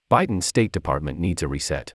Biden's State Department needs a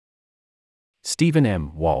reset. Stephen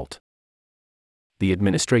M. Walt. The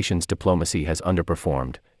administration's diplomacy has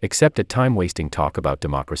underperformed, except at time-wasting talk about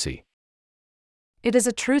democracy. It is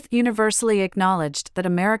a truth universally acknowledged that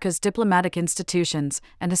America's diplomatic institutions,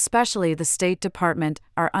 and especially the State Department,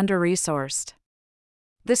 are under-resourced.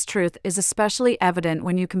 This truth is especially evident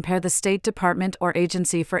when you compare the State Department or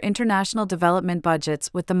Agency for International Development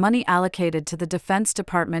budgets with the money allocated to the Defense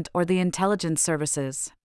Department or the intelligence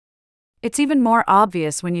services. It's even more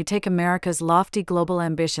obvious when you take America's lofty global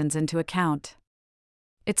ambitions into account.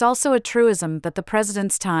 It's also a truism that the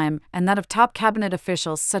President's time, and that of top cabinet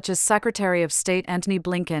officials such as Secretary of State Antony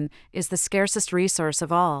Blinken, is the scarcest resource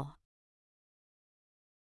of all.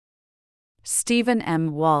 Stephen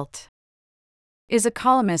M. Walt is a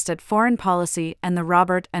columnist at Foreign Policy and the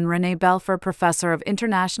Robert and Renee Belfer Professor of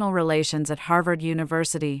International Relations at Harvard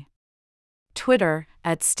University. Twitter,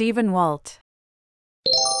 @StephenWalt.